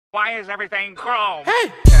Why is everything chrome?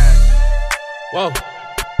 Hey! Whoa.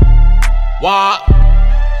 What?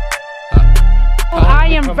 I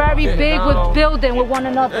am very big with building with one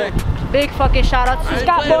another. Big fucking shout out to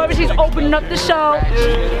Scott Boris, he's opening up the show.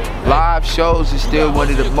 Live shows is still one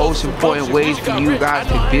of the most important ways for you guys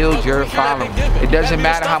to build your following. It doesn't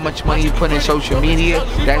matter how much money you put in social media,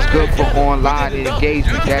 that's good for online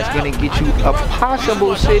engagement. That's gonna get you a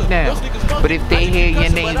possible sit down. But if they hear your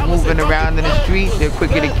name moving around in the street, they're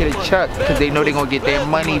quicker to get a chuck because they know they're gonna get their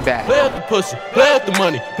money back. Play with the pussy, play with the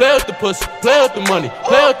money, play with the pussy, play with the money,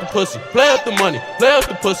 play with the pussy, play with the money, play with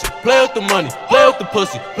the pussy, play with the money, play with the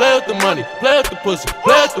pussy, play with the money, play with the pussy,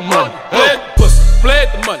 play with the money, play with the pussy, play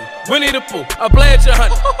with the money. Winnie the Pooh, I play at your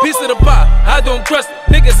honey. Piece of the pie, I don't trust it.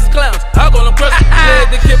 Niggas is clowns, I call them crusty.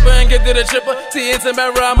 Let the kipper and get to the chipper. See, it's a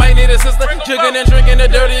mirror, I might need a sister. Chicken and drinking the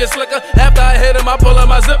dirtiest liquor. After I hit him, I pull up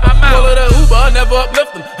my zipper. Pull it a Uber, I never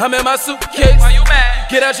uplift him. I'm in my suitcase. Why you mad?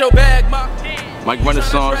 Get out your bag, Mike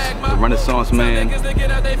Renaissance, the Renaissance Man,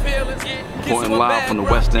 reporting live from the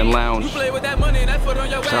West End Lounge. Shout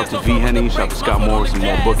out to V Henny, shout out to Scott Morris and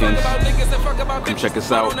more bookings. Come check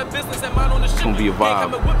us out. It's gonna be a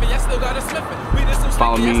vibe.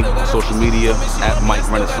 Follow me on social media at Mike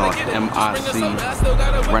Renaissance, M-I-C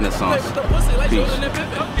Renaissance. Peace.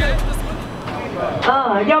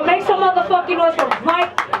 Yo, make some motherfucking noise for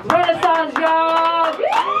Mike Renaissance, y'all.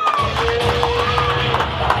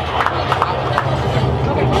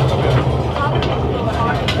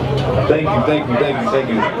 Thank you, thank you, thank you, thank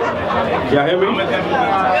you. Y'all hear me?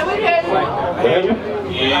 Yeah, we hear you.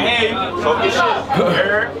 I hear you. Focus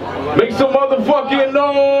shit. Make some motherfucking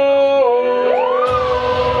noise.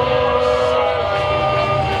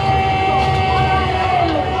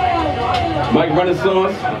 Mike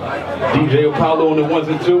Renaissance, DJ Apollo on the ones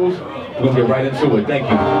and twos. We're gonna get right into it. Thank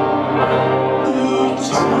you.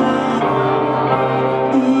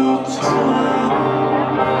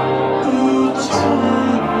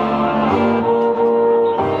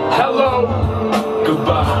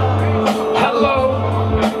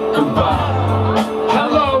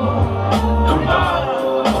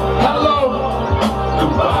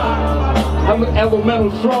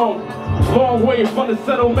 Elemental strong, long way from the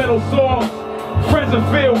sentimental songs. Friends in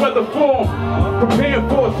fear, weather form, preparing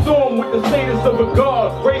for a storm with the status of a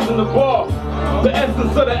god, raising the bar. The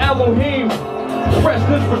essence of the Elohim,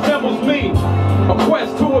 freshness resembles me. A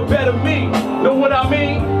quest to a better me, know what I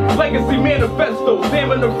mean? Legacy manifesto,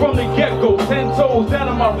 stamina from the get-go. 10 toes down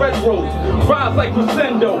on my red rose, rise like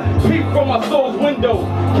crescendo, peep from my soul's window.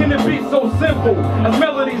 Can it be so simple as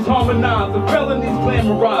melodies harmonize and felonies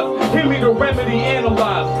glamorize? Give me the remedy,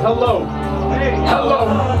 analyze. Hello, hello,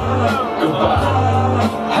 goodbye.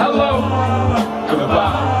 Hello,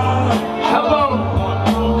 goodbye. Hello,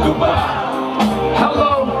 goodbye.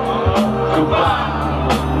 Hello, goodbye.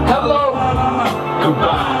 Hello,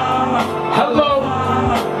 goodbye. Hello,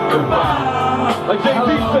 goodbye.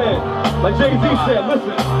 Like Jay-Z said,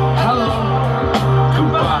 listen. Hello,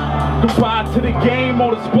 goodbye. Goodbye to the game,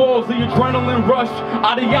 all the spoils, the adrenaline rush.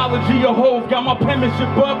 Ideology of hoes, got my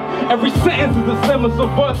penmanship up. Every sentence is a semblance of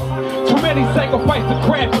us. Too many sacrifice to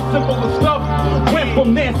craft the simplest stuff. Went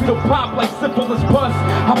from Nancy to pop like syphilis pus.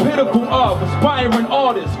 How pitiful of aspiring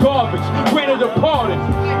artists, garbage, granted a pardon.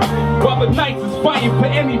 While the Knights is fighting for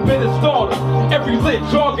any bit of stardom. Every lit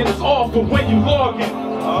jargon is awful when you log in.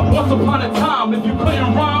 Once upon a time, if you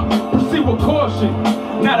couldn't rhyme, proceed with caution.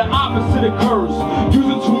 Now the opposite occurs.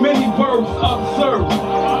 Using too many verbs, absurd.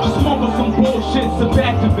 Just smoking some bullshit, some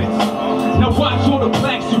activists. Now watch all the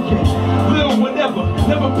blacks you get. Little whatever,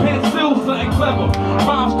 never pencil something clever.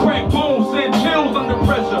 Rhymes crack bones, send chills under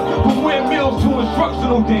pressure. From windmills to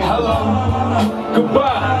instructional dance. Hello,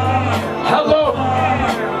 goodbye. Hello,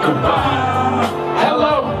 goodbye.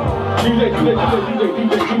 Hello. DJ.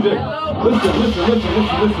 Listen.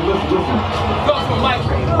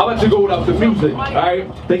 I'd like to go without the music, alright?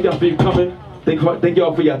 Thank y'all for you coming. Thank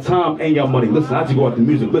y'all for your time and your money. Listen, I have to go out the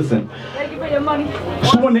music. Listen. Thank you for your money.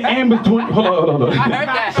 So when the amber's doing, hold on. I heard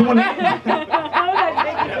that. So when the,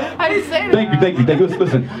 I didn't say that. Thank you.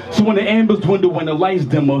 Listen. So when the ambers dwindle, when the lights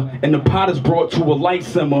dimmer, and the pot is brought to a light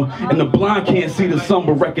simmer, and the blind can't see the sun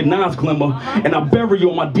but recognize glimmer, and I bury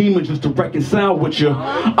all my demons just to reconcile with you.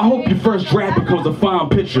 I hope your first draft becomes a fine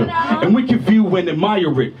picture, and we can view view and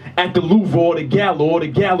admire it at the Louvre or the Gala or the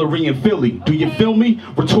gallery in Philly. Do you feel me?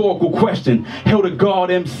 Rhetorical question. Held a God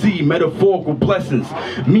MC, metaphorical blessings.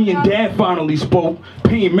 Me and Dad finally spoke.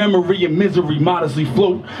 Pain, memory, and misery modestly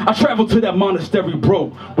float. I traveled to that monastery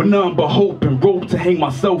broke with none but hope and rope to hang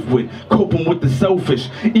myself with. Coping with the selfish.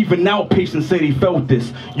 Even outpatients say they felt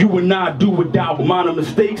this. You and I do without minor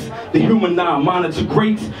mistakes. The human eye monitor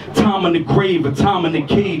greats. Time in the grave, a time in the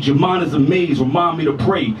cage. Your mind is a maze. Remind me to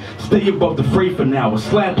pray. Stay above the fray for now. A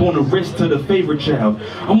slap on the wrist to the favorite child.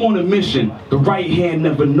 I'm on a mission. The right hand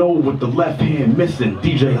never know what the left hand missing.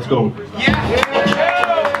 DJ, let's go. Yeah.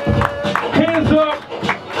 Hands up.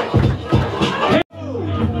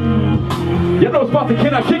 You know it's about to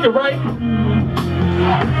Can I Kick It, right?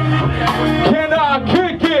 Can I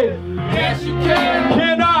kick it? Yes, you can.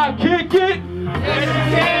 Can I kick it? Yes, you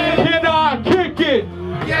can. Can I kick it?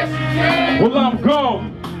 Yes, you can. Well, I'm gone.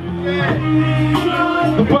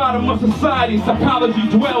 The bottom of society, psychology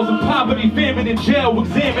dwells in poverty, famine, and jail,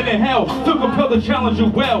 examining hell, to compel the challenger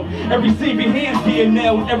well. Every saving hand's getting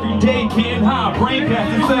nailed, every day getting high, brain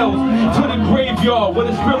casting cells to the graveyard where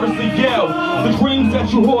the spirits yell. The dreams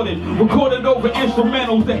that you hoarded, recorded over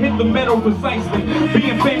instrumentals that hit the metal precisely.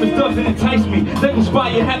 Being famous doesn't entice me. They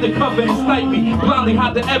conspire, had the cover and snipe me. Blindly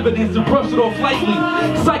hide the evidence and brush it off lightly.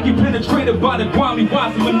 Psyche penetrated by the grimy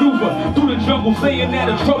wise maneuver through the jungle, saying that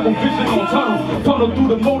a trouble vision on tunnel. Funnel through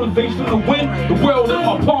the motivation to win. The world in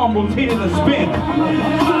my palm rotated and spin.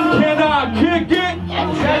 Can I kick it?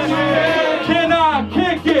 Can I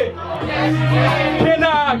kick it? Can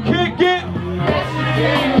I kick it?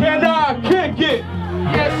 Can I kick it?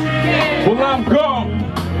 Well, I'm gone.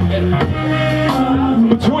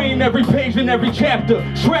 Between every page and every chapter,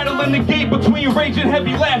 straddling the gate between rage and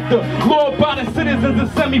heavy laughter. Law-abiding citizens and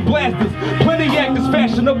semi-blasters. Plenty actors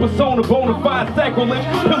fashion a persona, bona fide sacrilege,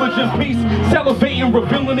 pillaging peace, salivating,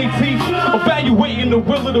 revealing their teeth, evaluating the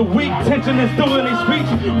will of the weak, tension instilling their speech,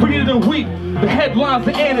 read it and weep. The headlines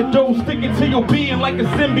and anecdotes sticking to your being like a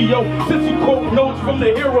symbiote. Since you quote notes from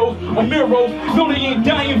the heroes or mirrors, no, they ain't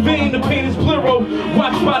dying in vain, the pain is plural.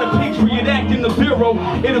 Watched by the Patriot Act in the Bureau,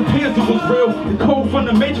 it appears it was real. The code from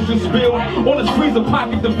the Matrix is spilled on the screens of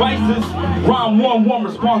pocket devices. Round 1-1,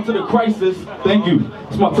 respond to the crisis. Thank you.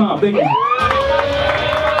 It's my time. Thank you.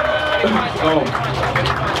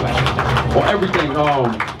 On everything,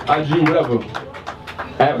 IG, whatever.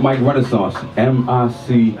 At Mike Renaissance,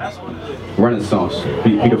 M-I-C Renaissance.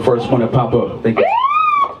 Be the first one to pop up. Thank you.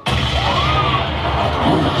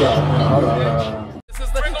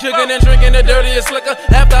 Jigging and drinking the dirtiest liquor.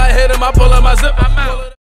 After I hit him, I pull up my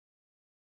zip.